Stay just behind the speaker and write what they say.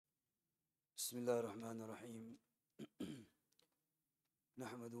بسم الله الرحمن الرحيم.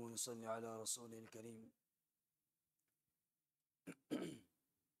 نحمد ونصلي على رسوله الكريم.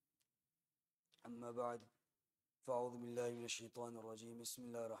 أما بعد، فأعوذ بالله من الشيطان الرجيم. بسم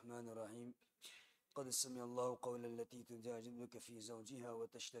الله الرحمن الرحيم. قد سمع الله قول التي تجادلك في زوجها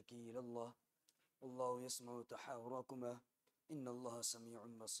وتشتكي إلى الله والله يسمع تحاوركما إن الله سميع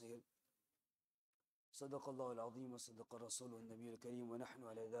بصير. صدق الله العظيم وصدق رسوله النبي الكريم ونحن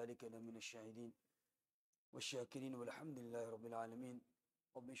على ذلك لمن الشاهدين والشاكرين والحمد لله رب العالمين.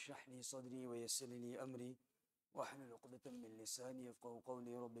 رب اشرح لي صدري ويسر لي أمري واحلل عقدة من لساني يفقهوا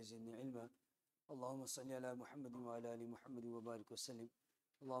قولي. رب زدني علما. اللهم صل على محمد وعلى آل محمد وبارك وسلم.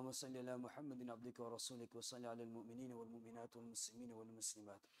 اللهم صل على محمد عبدك ورسولك وصل على المؤمنين والمؤمنات والمسلمين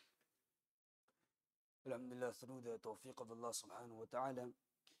والمسلمات. Alhamdulillah, through the tawfiq of Allah subhanahu wa ta'ala,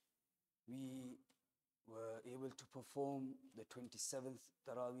 we were able to perform the 27th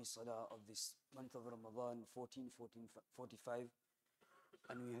Taraweeh Salah of this month of Ramadan, 1445,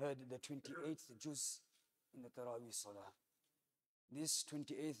 and we heard the 28th juz in the Taraweeh Salah. This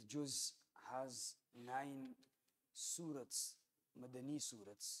 28th juz has 9 surats, Madani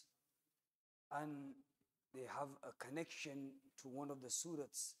surats, and they have a connection to one of the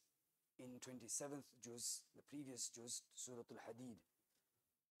surats in 27th juz, the previous juz, Surah Al-Hadid.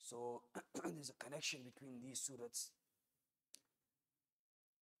 So there's a connection between these surats.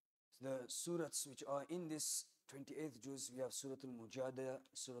 The surats which are in this 28th juz, we have Surah Al-Mujadala,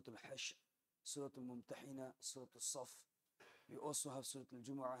 Surah Al-Hashr, Surah Al-Mumtahina, Surah Al-Saf. We also have Surah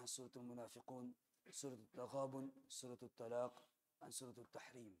Al-Jumu'ah, Surah Al-Munafiqun, Surah Al-Taghabun, Surah Al-Talaq, and Surah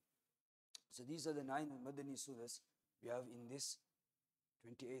Al-Tahrim. So these are the 9 Madani surahs we have in this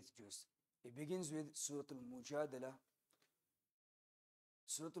 28th juz. It begins with Surah Al-Mujadala.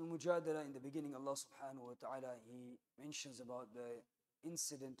 Surah Al-Mujadala, in the beginning, Allah subhanahu wa ta'ala, He mentions about the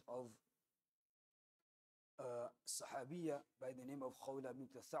incident of Sahabiya by the name of Khawla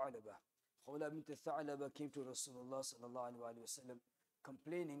bint Tha'laba. Khawla bint Tha'laba came to Rasulullah sallallahu alayhi wa sallam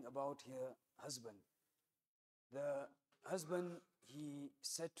complaining about her husband. The husband, he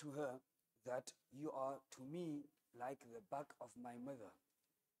said to her that you are to me like the back of my mother.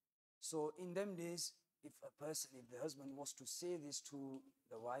 So in them days, if the husband was to say this to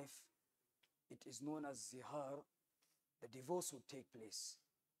the wife, it is known as zihar, the divorce would take place.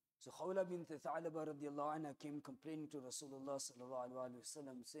 So Khawla bint Tha'laba radiallahu anha came complaining to Rasulullah sallallahu alayhi wa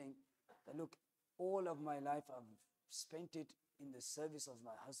sallam, saying that look, all of my life I've spent it in the service of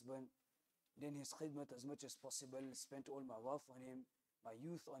my husband, done his khidmat as much as possible, spent all my wealth on him, my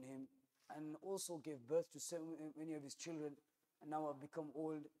youth on him, and also gave birth to so many of his children, and now I've become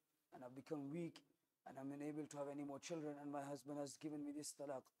old and I've become weak and I'm unable to have any more children, and my husband has given me this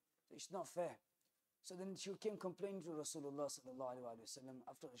talaq. So it's not fair. So then she came complaining to Rasulullah sallallahu alaihi wasallam.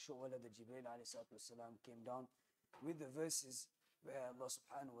 After a short while, the Jibreel alayhi wasallam came down with the verses where Allah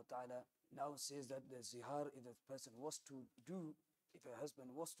subhanahu wa ta'ala now says that the zihar, if the person was to do, if a husband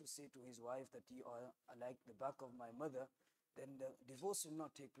was to say to his wife that you are like the back of my mother, then the divorce will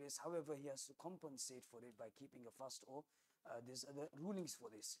not take place. However, he has to compensate for it by keeping a fast, or there's other rulings for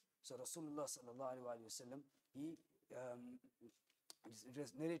this. So Rasulullah sallallahu alaihi wasallam, he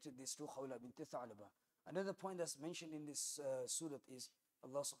narrated this to Khawla bint Tha'laba. Another point that's mentioned in this surah is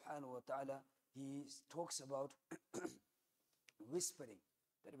Allah subhanahu wa ta'ala, He talks about whispering.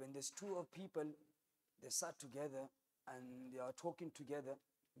 That when there's two of people, they sat together and they are talking together,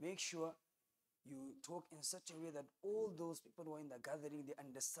 make sure you talk in such a way that all those people who are in the gathering, they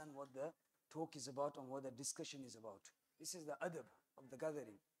understand what the talk is about and what the discussion is about. This is the adab of the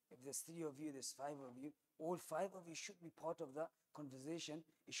gathering. If there's 3 of you, there's 5 of you, all 5 of you should be part of the conversation.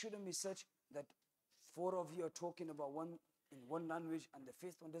 It shouldn't be such that 4 of you are talking about one in one language and the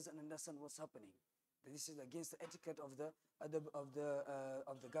 5th one doesn't understand what's happening. This is against the etiquette of the adab of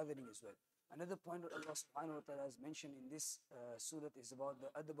the gathering as well. Another point that Allah subhanahu wa ta'ala has mentioned in this surah is about the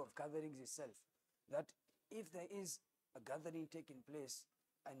adab of gatherings itself. That if there is a gathering taking place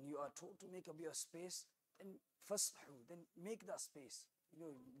and you are told to make up your space, then fasfahu, then make that space.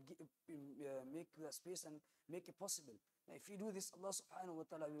 Make that space and make it possible. Now, if you do this, Allah subhanahu wa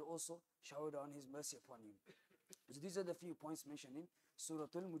ta'ala will also shower down His mercy upon you. So these are the few points mentioned in Surah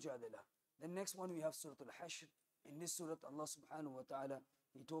Al-Mujadala. The next one we have Surah Al-Hashr. In this surah, Allah subhanahu wa ta'ala,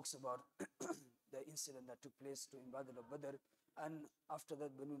 He talks about the incident that took place in Badr al-Badr, and after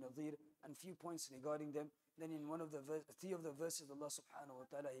that Banu Nadir, and few points regarding them. Then in one of the 3 of the verses, Allah subhanahu wa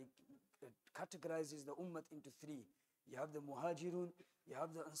ta'ala, He categorizes the ummah into 3. You have the Muhajirun, you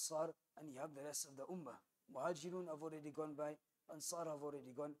have the Ansar, and you have the rest of the ummah. Muhajirun have already gone by. Ansar have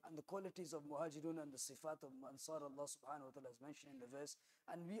already gone. And the qualities of Muhajirun and the sifat of Ansar, Allah subhanahu wa ta'ala has mentioned in the verse.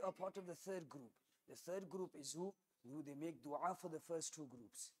 And we are part of the third group. The third group is who? Who they make dua for the first two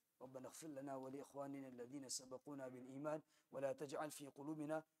groups. ربنا اغفر لنا ولإخواننا الذين سبقونا بالإيمان ولا تجعل في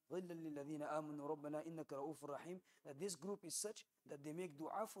قلوبنا غلا للذين آمنوا ربنا إنك رؤوف رحيم. That this group is such that they make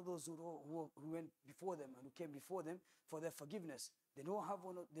dua for those who went before them and who came before them for their forgiveness. They're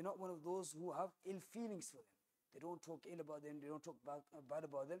not one of those who have ill feelings for them. They don't talk ill about them. They don't talk bad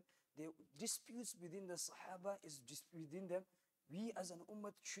about them. The disputes within the Sahaba is within them. We as an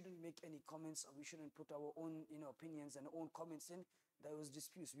ummah shouldn't make any comments, or we shouldn't put our own opinions and own comments in. There was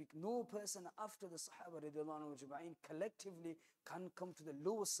disputes. No person after the Sahaba radiallahu anhu collectively can come to the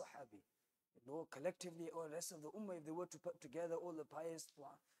lowest Sahabi. No, collectively, or the rest of the ummah, if they were to put together all the pious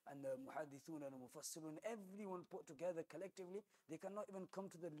and the muhaddithun and the mufassirun, everyone put together collectively, they cannot even come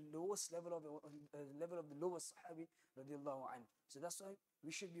to the lowest level of the lowest Sahabi radiallahu anhu. So that's why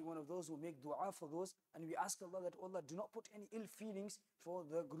we should be one of those who make dua for those, and we ask Allah that Allah do not put any ill feelings for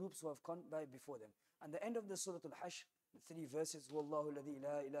the groups who have come by before them. And the end of the Surah Al-Hashr, the 3 verses, Wallahu alladhi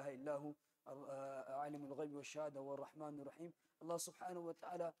la ilaha illahu alimul ghaybi wa shahada wa rahmanur rahim. Allah subhanahu wa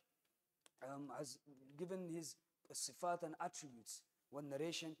ta'ala has given his sifat and attributes. One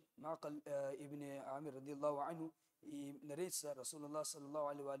narration, Ma'qal ibn Amir radiallahu anhu, he narrates that Rasulullah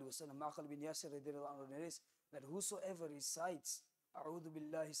sallallahu alayhi wa sallam, Ma'qal bin Yasir radiallahu anhu narrates that whosoever recites أعوذ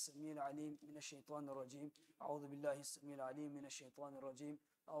بالله السميع العليم من الشيطان الرجيم أعوذ بالله السميع العليم من الشيطان الرجيم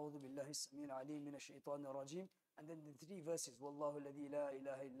أعوذ بالله السميع العليم من الشيطان الرجيم, and then the 3 verses, والله الذي لا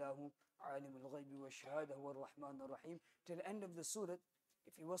إله إلا هو عالم الغيب والشهادة هو الرحمن الرحيم, till the end of the surah.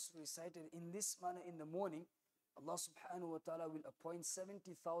 If he was to recite it in this manner in the morning, Allah subhanahu wa ta'ala will appoint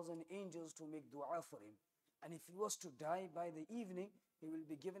 70,000 angels to make dua for him. And if he was to die by the evening, he will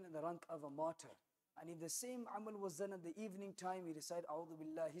be given the rank of a martyr. And if the same amal was done at the evening time, he recited أعوذ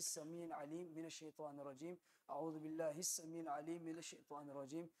بالله السميع العليم من الشيطان الرجيم أعوذ بالله السميع العليم من الشيطان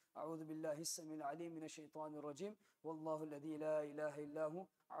الرجيم أعوذ بالله السميع العليم من الشيطان الرجيم والله الذي لا إله إلا هو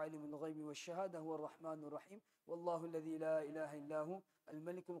عالم الغيب والشهادة هو الرحمن الرحيم والله الذي لا إله إلا هو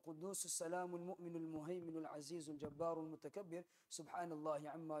الملك القدوس السلام المؤمن المهيمن العزيز الجبار المتكبر سبحان الله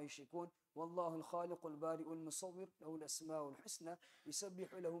عما يشركون والله الخالق البارئ المصور له الأسماء الحسنى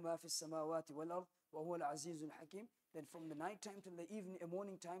يسبح له ما في السماوات والأرض وهو العزيز الحكيم. Then from the night time till the evening,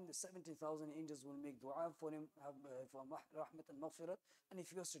 morning time, the 70,000 angels will make dua for him, for rahmat and maghfirat. And if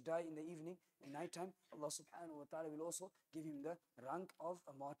he was to die in the evening, in night time, Allah subhanahu wa ta'ala will also give him the rank of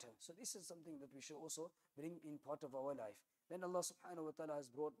a martyr. So this is something that we should also bring in part of our life. Then Allah subhanahu wa ta'ala has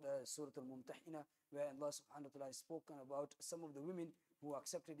brought the Surah Al-Mumtahina, where Allah subhanahu wa ta'ala has spoken about some of the women who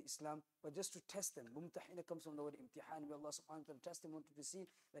accepted Islam, but just to test them. Mumtahina comes from the word imtihan, where Allah subhanahu wa ta'ala tested them to see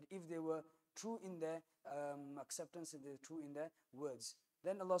that if they were true in their acceptance and they're true in their words.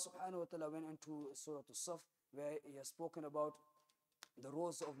 Then Allah subhanahu wa ta'ala went into Surah Al-Saf, where he has spoken about the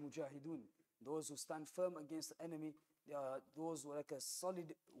roles of mujahidun, those who stand firm against the enemy. Those who are like a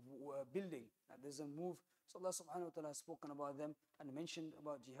solid building that doesn't move. So Allah subhanahu wa ta'ala has spoken about them and mentioned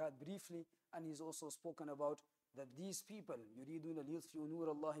about jihad briefly, and he's also spoken about that these people يريدون ليطفئوا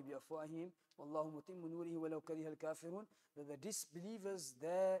نور الله بأفواههم والله متم نوره ولو كره الكافرون, that the disbelievers,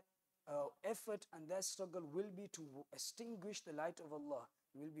 their effort and their struggle will be to extinguish the light of Allah,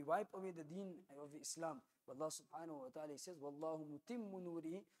 will be wipe away the deen of Islam. But Allah subhanahu wa ta'ala says والله متم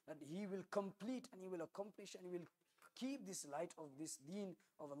نوره, that he will complete and he will accomplish and he will keep this light of this deen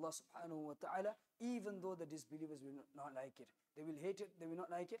of Allah subhanahu wa ta'ala, even though the disbelievers will not like it. They will hate it, they will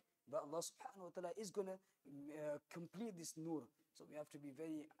not like it, but Allah subhanahu wa ta'ala is going to complete this nur. So we have to be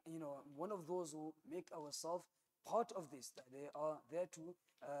very, one of those who make ourselves part of this, that they are there to,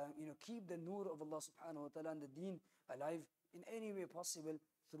 keep the nur of Allah subhanahu wa ta'ala and the deen alive in any way possible,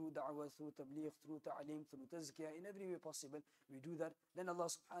 through da'wah, through tabligh, through ta'aleem, through tazkiyah, in every way possible, we do that. Then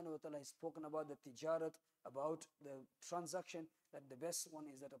Allah subhanahu wa ta'ala has spoken about the tijarat, about the transaction, that the best one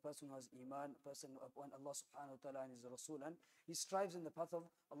is that a person who has iman, a person upon Allah subhanahu wa ta'ala and his Rasul, and he strives in the path of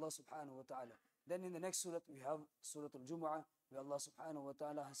Allah subhanahu wa ta'ala. Then in the next surah, we have Surah Al-Jumu'ah, where Allah subhanahu wa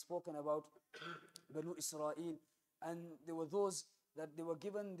ta'ala has spoken about Banu Israel, and there were those that they were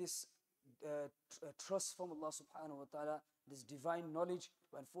given this trust from Allah subhanahu wa ta'ala, this divine knowledge,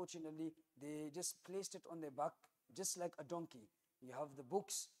 but unfortunately they just placed it on their back, just like a donkey. You have the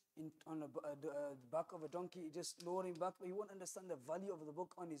books on the back of a donkey, just lower him back, but you won't understand the value of the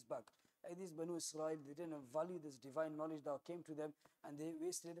book on his back. Like these Banu Israel, they didn't value this divine knowledge that came to them, and they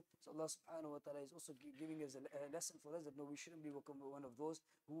wasted it. So Allah subhanahu wa ta'ala is also giving us a lesson for us, that no, we shouldn't be one of those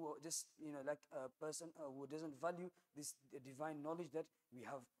who just, like a person who doesn't value this divine knowledge that we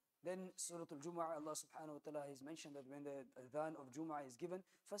have. Then Surah Al-Jumu'ah, Allah subhanahu wa ta'ala has mentioned that when the adhan of Jumu'ah is given,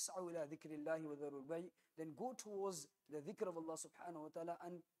 فَاسْعَوْا إِلَىٰ ذِكْرِ اللَّهِ وَذَرُوا الْبَيْعِ, then go towards the dhikr of Allah subhanahu wa ta'ala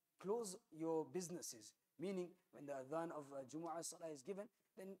and close your businesses. Meaning, when the adhan of Jumu'ah Salah is given,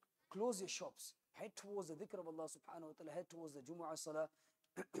 then close your shops. Head towards the dhikr of Allah subhanahu wa ta'ala, head towards the Jumu'ah Salah.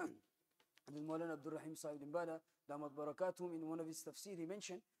 And then Maulana Abdul Rahim Sahib Dimbada, Damat Barakatum, in one of his tafsir, he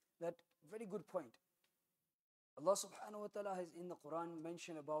mentioned that very good point. Allah subhanahu wa ta'ala has in the Quran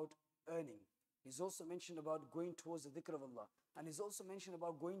mentioned about earning. He's also mentioned about going towards the dhikr of Allah. And he's also mentioned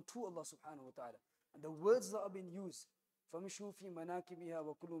about going to Allah subhanahu wa ta'ala. And the words that are being used, فَمِشُوا فِي مَنَاكِبِهَا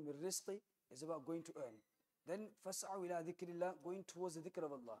وَكُلُوا مِنْ رِزْقِ, is about going to earn. Then فَاسْعَوْا إِلَىٰ ذِكْرِ اللَّهِ, going towards the dhikr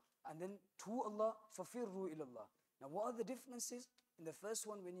of Allah. And then to Allah, فَفِرُّوا إِلَى اللَّهِ. Now what are the differences? In the first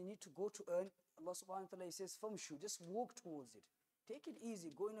one, when you need to go to earn, Allah subhanahu wa ta'ala, he says, فَمْشُوا, just walk towards it. Take it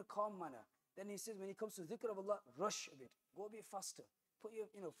easy, go in a calm manner. Then he says, when it comes to dhikr of Allah, rush a bit, go a bit faster. Put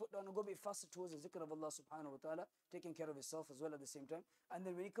your foot down and go a bit faster towards the zikr of Allah subhanahu wa ta'ala, taking care of yourself as well at the same time. And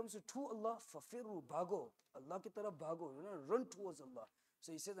then when it comes to Allah, fafiru, bago. Allah ki taraf bago, run towards Allah.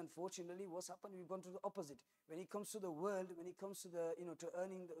 So he says, unfortunately, what's happened? We've gone to the opposite. When it comes to the world, when it comes to the, to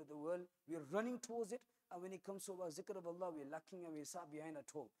earning the world, we're running towards it. And when it comes to our zikr of Allah, we're lacking and we're sat behind at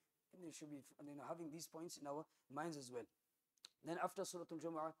home. And we should be having these points in our minds as well. Then after Surah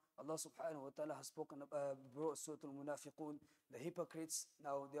Al-Jumu'ah, Allah subhanahu wa ta'ala has spoken about Surah Al-Munafiqun, the hypocrites.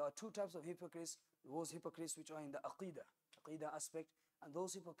 Now there are two types of hypocrites. Those hypocrites which are in the aqidah aspect, and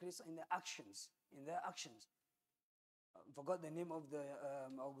those hypocrites are in their actions. Forgot the name of the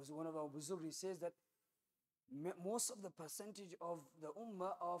one of our Buzurri says that most of the percentage of the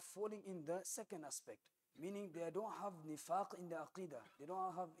ummah are falling in the second aspect, meaning they don't have nifaq in the aqidah, they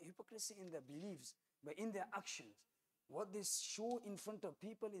don't have hypocrisy in their beliefs, but in their actions. What they show in front of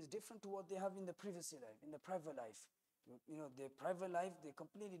people is different to what they have in the privacy life, in the private life. Their private life, they're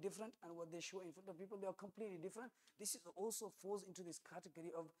completely different, and what they show in front of people, they are completely different. This is also falls into this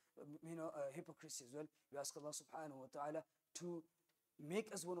category of, hypocrisy as well. We ask Allah subhanahu wa ta'ala to make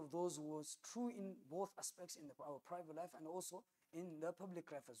us one of those who was true in both aspects, in our private life and also in the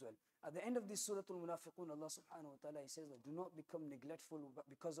public life as well. At the end of this Surah Al-Munafiqun, Allah subhanahu wa ta'ala, he says that do not become neglectful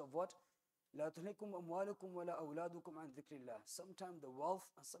because of what? لا تلهكم أموالكم ولا أولادكم عن ذكر الله. Sometimes the wealth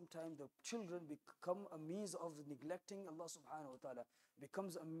and sometimes the children become a means of neglecting Allah subhanahu wa ta'ala,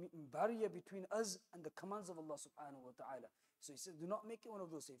 becomes a barrier between us and the commands of Allah subhanahu wa ta'ala. So he says, do not make it one of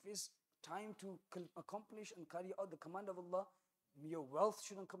those. If it's time to accomplish and carry out the command of Allah, your wealth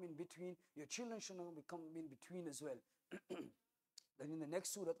shouldn't come in between, your children shouldn't become in between as well. Then in the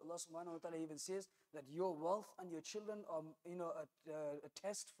next surah, Allah subhanahu wa ta'ala even says that your wealth and your children are a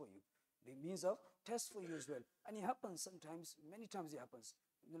test for you. The means of test for you as well. And it happens sometimes, many times it happens.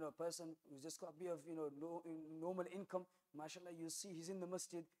 A person who's just got a bit of normal income, mashallah, you see he's in the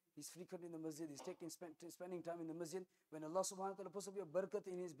masjid, he's frequent in the masjid, he's spending time in the masjid. When Allah subhanahu wa ta'ala puts a bit of barakat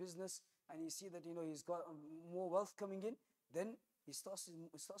in his business and you see that he's got more wealth coming in, then he starts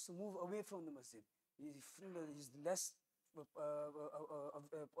to move away from the masjid. He's less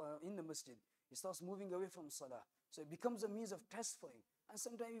in the masjid. He starts moving away from salah. So it becomes a means of test for him. And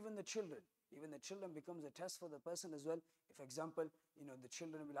sometimes even the children becomes a test for the person as well. If, for example, the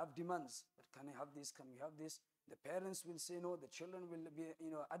children will have demands, that can I have this, can we have this? The parents will say no, the children will be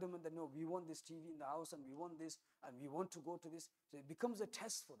adamant that no, we want this TV in the house and we want this and we want to go to this. So it becomes a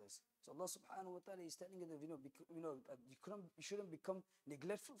test for us. So Allah subhanahu wa ta'ala is telling us that you shouldn't become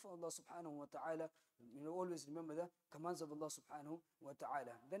neglectful for Allah subhanahu wa ta'ala. Always remember the commands of Allah subhanahu wa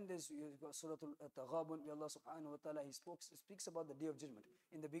ta'ala. Then there's Surah Al-Taghabun, where Allah subhanahu wa ta'ala speaks about the day of judgment.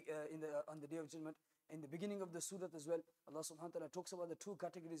 On the day of judgment, in the beginning of the surah as well, Allah subhanahu wa ta'ala talks about the two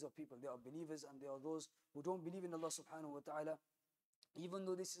categories of people. There are believers and there are those who don't believe in Allah subhanahu wa ta'ala. Even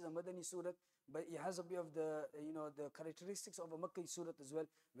though this is a Madani surah, but it has a bit of the characteristics of a Makkah surah as well,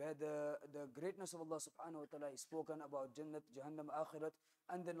 where the greatness of Allah subhanahu wa ta'ala is spoken about Jannat, Jahannam, Akhirat,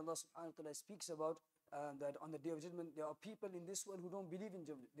 and then Allah subhanahu wa ta'ala speaks about that on the day of judgment there are people in this world who don't believe in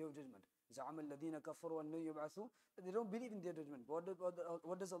day of judgment. زَعَمَ الَّذِينَ كَفَرُوا أَنْ يُبْعَثُوا. They don't believe in day of judgment.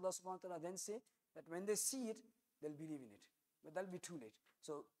 What does Allah subhanahu wa ta'ala then say? That when they see it, they'll believe in it. But that'll be too late.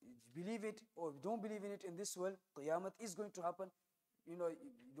 So believe it or don't believe in it in this world, Qiyamah is going to happen. You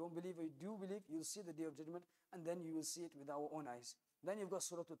don't believe or you do believe, you'll see the day of judgment, and then you will see it with our own eyes. Then you've got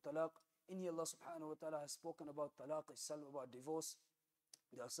Surah Al-Talaq. In here Allah subhanahu wa ta'ala has spoken about talaq itself, about divorce.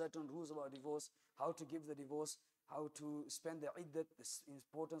 There are certain rules about divorce, how to give the divorce, how to spend the iddat, the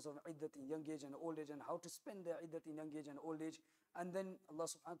importance of iddat in young age and old age, and how to spend the iddat in young age and old age. And then Allah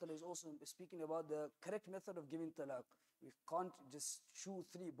subhanahu wa ta'ala is also speaking about the correct method of giving talaq. We can't just shoot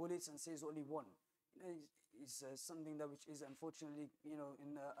 3 bullets and say it's only one. is something that which is unfortunately,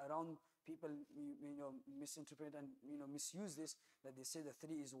 in around people, misinterpret and misuse this, that they say the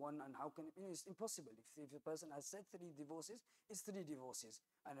three is one, and how can it's impossible. If a person has said three divorces, it's three divorces.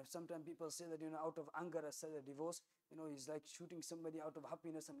 And if sometimes people say that out of anger has said a divorce, he's like shooting somebody out of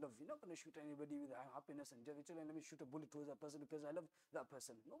happiness and love. You're not going to shoot anybody with happiness and joy. Let me shoot a bullet towards that person because I love that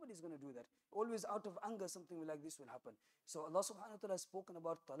person. Nobody's going to do that. Always out of anger, something like this will happen. So Allah subhanahu wa ta'ala has spoken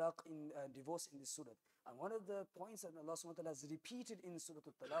about talaq in divorce in this surah. And one of the points that Allah subhanahu wa ta'ala has repeated in Surah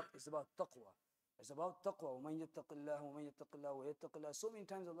Al-Talaq is about taqwa. It's about taqwa. وَمَنْ يَتَّقِ اللَّهُ وَمَنْ يَتَّقِ اللَّهُ وَيَتَّقِ اللَّهُ. So many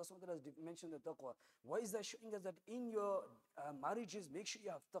times Allah subhanahu wa ta'ala has mentioned the taqwa. Why is that showing us that in your marriages, make sure you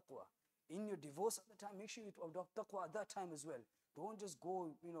have taqwa. In your divorce at the time, make sure you adopt taqwa at that time as well. Don't just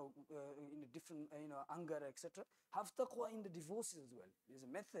go, in a different, anger, etc. Have taqwa in the divorces as well. There's a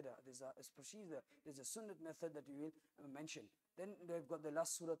method, there's a procedure, there's a sunnah method that you will mention. Then they've got the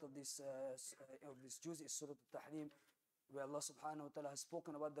last surah of this juz is Surah Al-Tahrim, where Allah subhanahu wa ta'ala has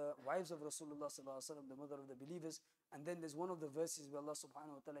spoken about the wives of Rasulullah sallallahu alaihi wasallam, the mother of the believers. And then there's one of the verses where Allah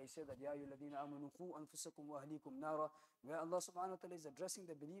subhanahu wa ta'ala said that, Ya ayyuhalladhina amanu qu anfusakum wa ahlikum nara, where Allah subhanahu wa ta'ala is addressing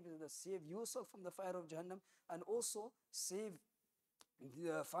the believers that save yourself from the fire of Jahannam, and also save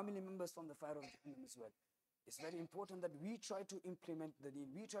the family members from the fire of Jahannam as well. It's very important that we try to implement the deen.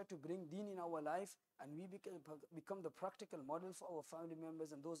 We try to bring deen in our life, and we become the practical model for our family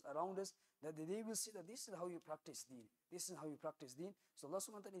members and those around us, that they will see that this is how you practice deen. This is how you practice deen. So Allah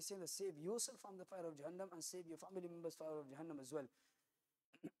subhanahu wa ta'ala is saying that save yourself from the fire of Jahannam and save your family members from the fire of Jahannam as well.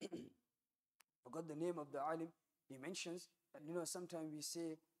 Forgot the name of the alim. He mentions that, sometimes we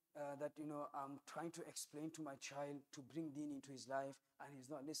say that, I'm trying to explain to my child to bring deen into his life, and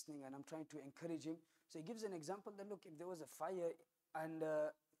he's not listening, and I'm trying to encourage him. So he gives an example that, look, if there was a fire and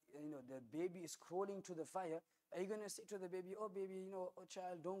the baby is crawling to the fire, are you going to say to the baby, oh baby, oh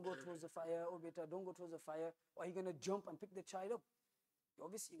child, don't go towards the fire, oh beta, don't go towards the fire? Or are you going to jump and pick the child up?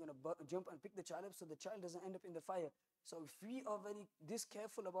 Obviously you're going to jump and pick the child up so the child doesn't end up in the fire. So if we are very this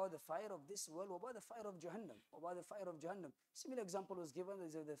careful about the fire of this world, what about the fire of Jahannam? What about the fire of Jahannam? Similar example was given.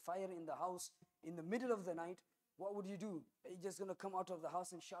 There's the fire in the house in the middle of the night. What would you do? Are you just going to come out of the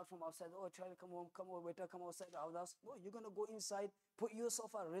house and shout from outside, oh child, come home, come over, waiter, come outside the house? No, you're going to go inside, put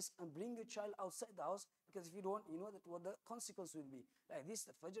yourself at risk and bring your child outside the house, because if you don't, you know that what the consequence will be. Like this,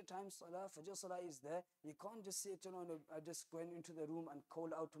 the Fajr time Salah, Fajr Salah is there. You can't just say, I just went into the room and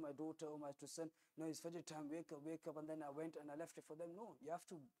called out to my daughter or my son, no, it's Fajr time, wake up, and then I went and I left it for them. No, you have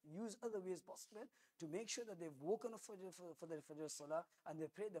to use other ways possible to make sure that they've woken up for the Fajr Salah and they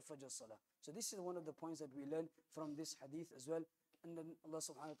prayed the Fajr Salah. So this is one of the points that we learn from this hadith as well. And then Allah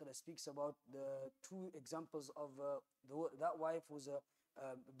subhanahu wa ta'ala speaks about the two examples of that wife who's a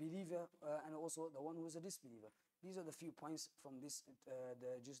believer and also the one who is a disbeliever. These are the few points from this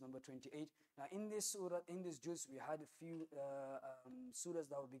the juz number 28. Now in this surah, in this juz, we had a few surahs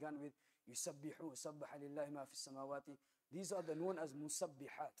that were begun with yusabbihu sabbaha lillahi ma fi samawati. These are the known as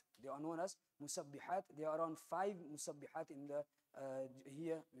musabbihat. They are known as musabbihat. There are around 5 musabbihat in the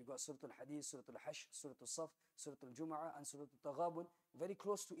here. We got Surah Al-Hadith, Surah Al-Hashr, Surah Al-Saf, Surah Al-Jum'ah, and Surah Al-Taghabun, very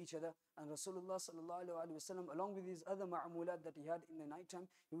close to each other. And Rasulullah sallallahu alaihi wasallam, along with these other ma'amulat that he had in the night time,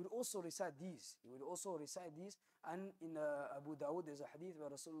 he would also recite these. He would also recite these. And in Abu Dawud, there's a hadith where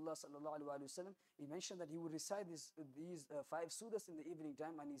Rasulullah sallallahu alaihi wasallam, he mentioned that he would recite these 5 surahs in the evening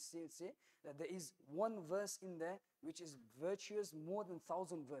time, and he say that there is one verse in there which is virtuous more than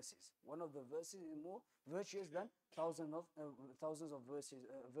 1,000 verses. One of the verses is more virtuous than thousands of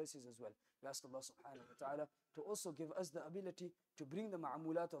verses as well. We ask Allah subhanahu wa ta'ala to also give us the ability to bring the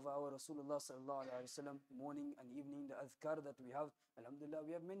ma'amulat of our Rasulullah sallallahu alaihi wasallam, morning and evening, the adhkar that we have. Alhamdulillah,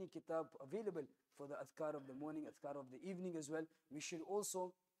 we have many kitab available for the adhkar of the morning, adhkar of the evening as well. We should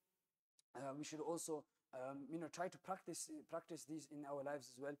also try to practice these in our lives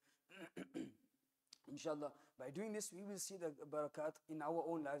as well. Inshallah, by doing this, we will see the barakat in our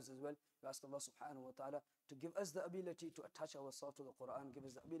own lives as well. We ask Allah subhanahu wa ta'ala to give us the ability to attach ourselves to the Quran, give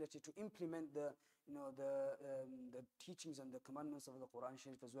us the ability to implement the teachings and the commandments of the Quran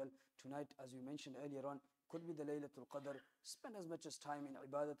Sharif as well. Tonight, as we mentioned earlier on, could be the Laylatul Qadr. Spend as much as time in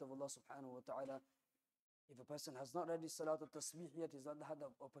ibadat of Allah subhanahu wa ta'ala. If a person has not read Salatul Tasbih yet, he's not had the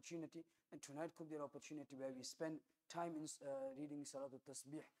opportunity, and tonight could be an opportunity where we spend time in reading Salatul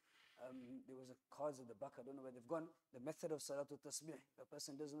Tasbih. There was a cause at the back, I don't know where they've gone. The method of Salatul Tasbih, the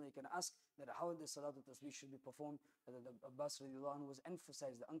person doesn't know, you can ask that how the Salatul Tasbih should be performed. The Abbas radiallahu anhu was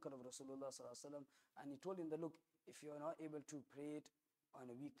emphasized, the uncle of Rasulullah sallallahu alaihi wasallam, and he told him that, look, if you are not able to pray it on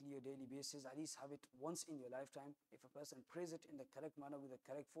a weekly or daily basis. At least have it once in your lifetime. If a person prays it in the correct manner with the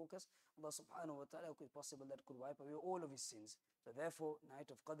correct focus, Allah subhanahu wa ta'ala could possible that could wipe away all of his sins. So therefore, night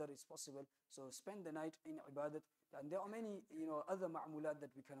of Qadr is possible. So spend the night in ibadat. And there are many, other ma'mulat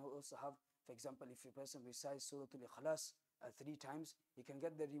that we can also have. For example, if a person recites Surah Al-Ikhlas 3 times, he can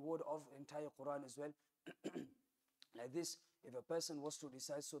get the reward of entire Quran as well. Like this, if a person was to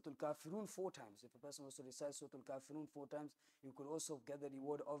recite Surah Al-Kafirun 4 times, if a person was to recite Surah Al-Kafirun 4 times, you could also get the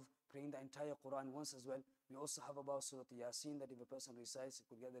reward of praying the entire Quran once as well. We also have about Surah Yasin, that if a person recites, he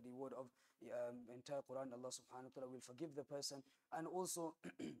could get the reward of entire Quran. Allah subhanahu wa ta'ala will forgive the person. And also,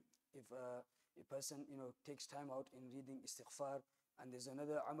 if a person, takes time out in reading istighfar, and there's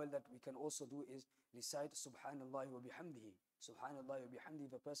another amal that we can also do is recite Subhanallah wa bihamdihi. Subhanallah wa bihamdihi.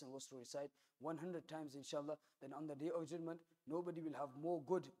 If a person was to recite 100 times, inshallah, then on the day of judgment, nobody will have more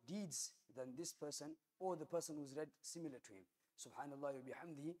good deeds than this person or the person who's read similar to him. Subhanallah wa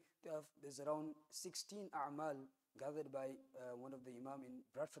bihamdihi. There's around 16 a'mal gathered by one of the Imam in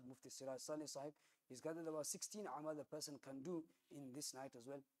Bradford, Mufti Siraj Saleh Sahib. He's gathered about 16 a'mal the person can do in this night as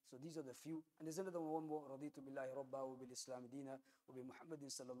well. So these are the few. And there's another one more. Raditu billahi rabba wa bil islam dina wa bi Muhammadin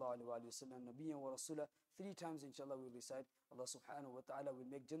sallallahu alayhi wa sallam nabiyyan wa rasula. 3 times inshallah we'll recite. Allah subhanahu wa ta'ala will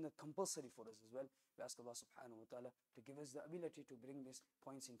make Jannah compulsory for us as well. We ask Allah subhanahu wa ta'ala to give us the ability to bring these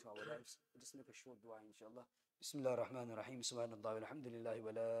points into our lives. We'll just make a short dua inshallah. بسم الله الرحمن الرحيم سبحان الله والحمد لله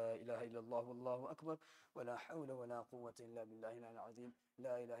ولا إله إلا الله والله أكبر ولا حول ولا قوة إلا بالله العظيم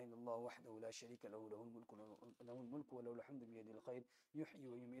لا إله إلا الله وحده لا شريك له له الملك وله الحمد بيد الخير يحيي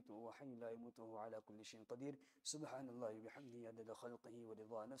ويميت وهو حي لا يموت وهو على كل شيء قدير سبحان الله وبحمده عدد خلقه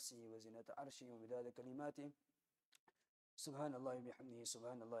ورضا نفسه وزنة عرشه ومداد كلماته سبحان الله بحمده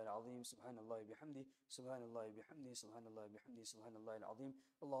سبحان الله العظيم سبحان الله بحمده سبحان الله بحمده سبحان الله بحمده سبحان الله العظيم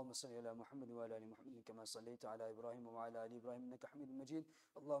اللهم صل على محمد وعلى ال محمد كما صليت على ابراهيم وعلى ال ابراهيم انك حميد مجيد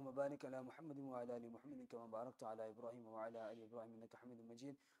اللهم بارك على محمد وعلى ال محمد كما باركت على ابراهيم وعلى ال ابراهيم انك حميد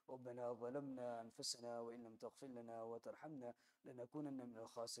مجيد ربنا ظلمنا انفسنا وان لم تغفر لنا وترحمنا لنكونن من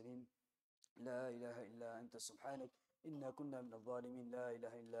الخاسرين لا اله الا انت سبحانك انا كنا من الظالمين لا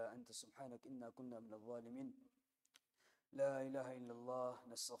اله الا انت سبحانك انا كنا من الظالمين لا إله إلا الله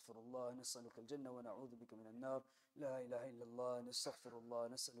نستغفر الله نسألك الجنة ونعوذ بك من النار لا إله إلا الله نستغفر الله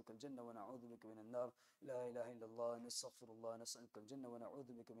نسألك الجنة ونعوذ بك من النار لا إله إلا الله نستغفر الله نسألك الجنة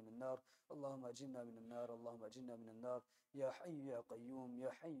ونعوذ بك من النار اللهم أجرنا من النار اللهم أجرنا من النار يا حي يا قيوم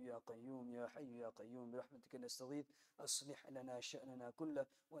يا حي يا قيوم يا حي يا قيوم برحمتك نستغيث أصلح لنا شأننا كله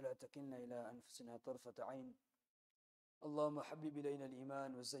ولا تكلنا إلى أنفسنا طرفة عين اللهم حبب إلينا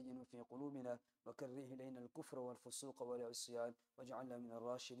الإيمان وزينه في قلوبنا وكره إلينا الكفر والفسوق والعصيان واجعلنا من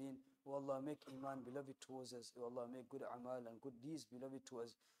الراشدين. O Allah, make Iman beloved towards us. O Allah, make good amal and good deeds beloved to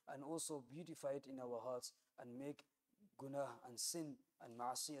us, and also beautify it in our hearts, and make gunah and sin and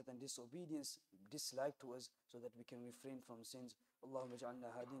ma'asiyat and disobedience dislike to us, so that we can refrain from sins. اللهم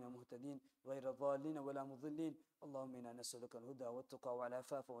اجعلنا هادين مهتدين غير ضالين ولا مضلين اللهم إنا نسألك الهدى والتقى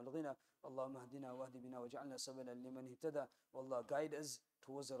والعفاف والغنى اللهم اهدنا واهد بنا واجعلنا سبلا لمن اهتدى. Allah, guide us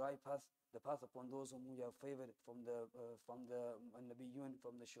towards the right path, the path upon those whom you have favored from the Nabiyyun,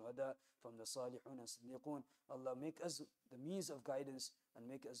 from the Shuhada, from the Salihun and Siddiqun. Allah, make us the means of guidance, and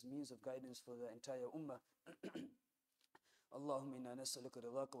make us means of guidance for the entire ummah. اللهم إنا نسألك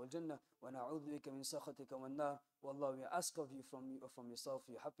رضاك والجنة ونعوذ بك من سخطك والنار. Wallah, we ask of you from yourself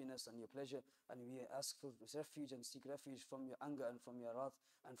your happiness and your pleasure, and we ask for refuge and seek refuge from your anger and from your wrath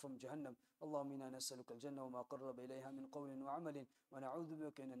and from Jahannam. اللهم إنا نسألك الجنة وما قرب إليها من قول وعمل ونعوذ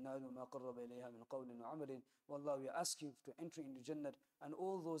بك من النار وما قرب إليها من قول وعمل. Wallah, we ask you to enter into Jannah, and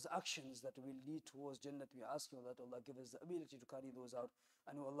all those actions that will lead towards Jannah, we ask you that Allah give us the ability to carry those out.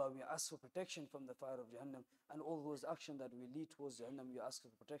 And Allah, we ask for protection from the fire of Jahannam, and all those actions that will lead towards Jahannam, we ask for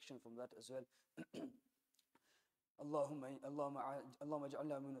protection from that as well. اللهم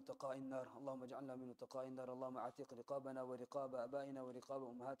اجعلنا من اتقاء النار اللهم اجعلنا من اتقاء النار اللهم اعتق رقابنا ورقاب ابائنا ورقاب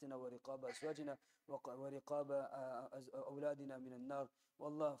امهاتنا ورقاب ازواجنا ورقاب اولادنا من النار.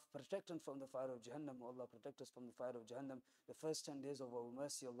 Allah, protect us from the fire of Jahannam. Allah, protect us from the fire of Jahannam. The first 10 days of our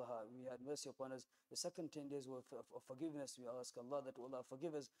mercy, Allah, we had mercy upon us. The second 10 days were of forgiveness. We ask Allah that Allah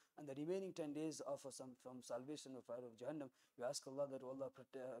forgive us. And the remaining 10 days are from salvation of the fire of Jahannam. We ask Allah that Allah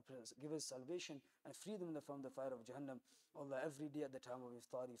give us salvation and free them from the fire of Jahannam. Allah, every day at the time of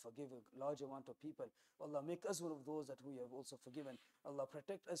iftari, forgive a large amount of people. Allah, make us one of those that we have also forgiven. Allah,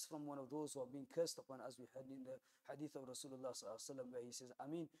 protect us from one of those who have been cursed upon, as we heard in the hadith of Rasulullah sallallahu alaihi wasallam, where he says,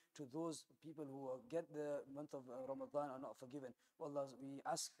 Ameen, to those people who get the month of Ramadan are not forgiven. Allah, we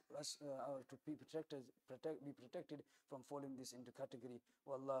ask us to be protected from falling this into category.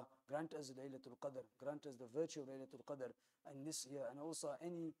 Allah, grant us Laylatul Qadr, grant us the virtue of Laylatul Qadr in this year, and also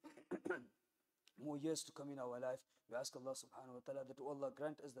any more years to come in our life. We ask Allah subhanahu wa ta'ala that Allah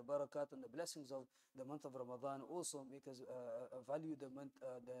grant us the barakat and the blessings of the month of Ramadan. Also make us value the month,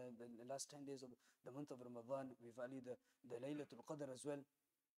 the last 10 days of the month of Ramadan. We value the Laylatul Qadr as well.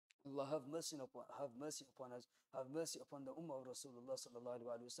 Allah, have mercy upon us, have mercy upon the Ummah of Rasulullah sallallahu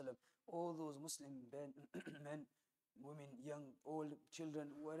alaihi wasallam. All those Muslim men, women, young, old, children,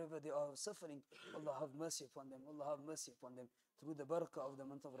 wherever they are suffering, Allah, have mercy upon them. Allah, have mercy upon them. Through the barakah of the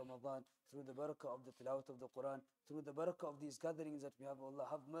month of Ramadan, through the barakah of the tilawat of the Quran, through the barakah of these gatherings that we have, Allah,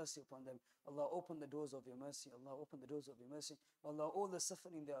 have mercy upon them. Allah, open the doors of your mercy. Allah, open the doors of your mercy. Allah, all the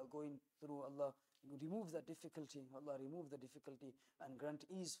suffering they are going through, Allah, remove that difficulty. Allah, remove the difficulty and grant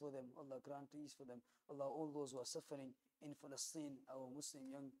ease for them. Allah, grant ease for them. Allah, all those who are suffering in Palestine, our Muslim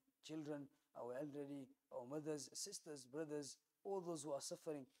young children, our elderly, our mothers, sisters, brothers, all those who are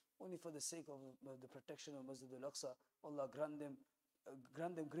suffering only for the sake of the protection of Masjid al-Aqsa, Allah, grant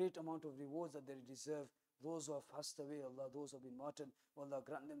them great amount of rewards that they deserve. Those who have passed away, Allah, those who have been martyred, Allah,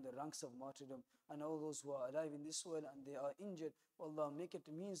 grant them the ranks of martyrdom. And all those who are alive in this world and they are injured, Allah, make it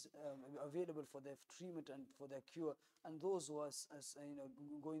means available for their treatment and for their cure. And those who are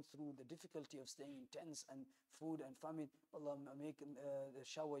going through the difficulty of staying in tents and food and famine, Allah, make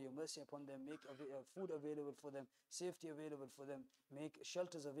shower your mercy upon them, make food available for them, safety available for them, make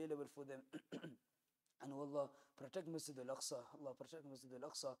shelters available for them. And Allah, protect Masjid al-Aqsa. Allah, protect Masjid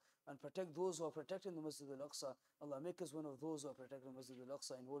al-Aqsa and protect those who are protecting the Masjid al-Aqsa. Allah, make us one of those who are protecting Masjid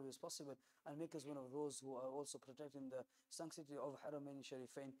al-Aqsa in all ways possible, and make us one of those who are also protecting the sanctity of Haramain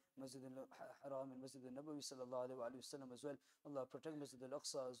Sharifain, Masjid al-Haram and Masjid al-Nabawi sallallahu alayhi wa sallam as well. Allah, protect Masjid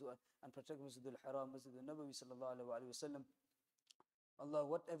al-Aqsa as well, and protect Masjid al-Haram, Masjid al-Nabawi sallallahu alayhi wa sallam. Allah,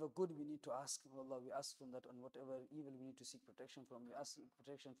 whatever good we need to ask, Allah, we ask from that, and whatever evil we need to seek protection from, we ask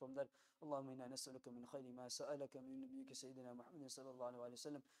protection from that. Allahumma inna nas'aluka min khayri ma sa'alaka min nabiyyika sayyidina Muhammadin sallallahu alaihi wa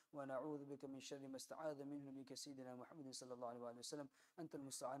sallam, wa na'udhu bika min sharri ma ista'adha min nabiyyika sayyidina Muhammadin sallallahu alaihi wa sallam. Anta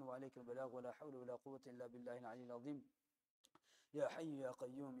al-musta'an wa alayka al-balagh, wa la hawla wa la quwwata illa billahi al-'ali al-'azim. Ya Hayy Ya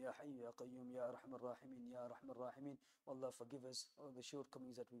Qayyum, Ya Hayy Ya Qayyum, Ya Arhamar Rahimin, Ya Arhamar Rahimin. Allah, forgive us all the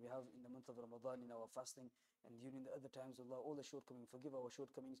shortcomings that we have in the month of Ramadan, in our fasting, and during the other times. Allah, all the shortcomings, forgive our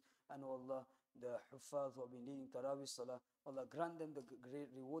shortcomings. And Allah, the Huffaz who have been leading Taraweeh Salah, Allah, grant them the great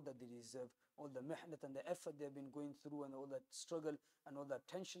reward that they deserve. All the mihnat and the effort they have been going through, and all that struggle and all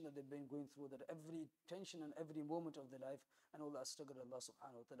that tension that they've been going through, that every tension and every moment of their life and all that struggle, Allah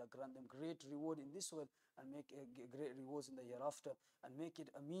subhanahu wa ta'ala grant them great reward in this world, and make great rewards in the hereafter, and make it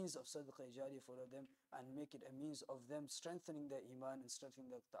a means of sadaqah jariyah for them, and make it a means of them strengthening their iman and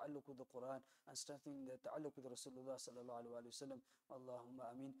strengthening their ta'alluq with the Quran and strengthening their ta'alluq with Rasulullah sallallahu alaihi wasallam. Allahumma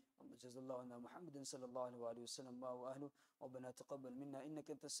ameen. Jazallahu anna Muhammadin sallallahu alaihi wasallam wa ahlu. ربنا تقبل منا إنك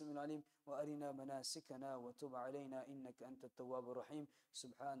أنت السميع العليم وأرنا مناسكنا وتب علينا إنك أنت التواب الرحيم.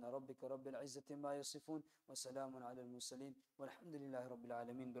 سبحان ربك رب العزة ما يصفون وسلام على المرسلين والحمد لله رب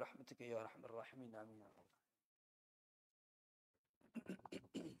العالمين برحمتك يا أرحم الراحمين آمين.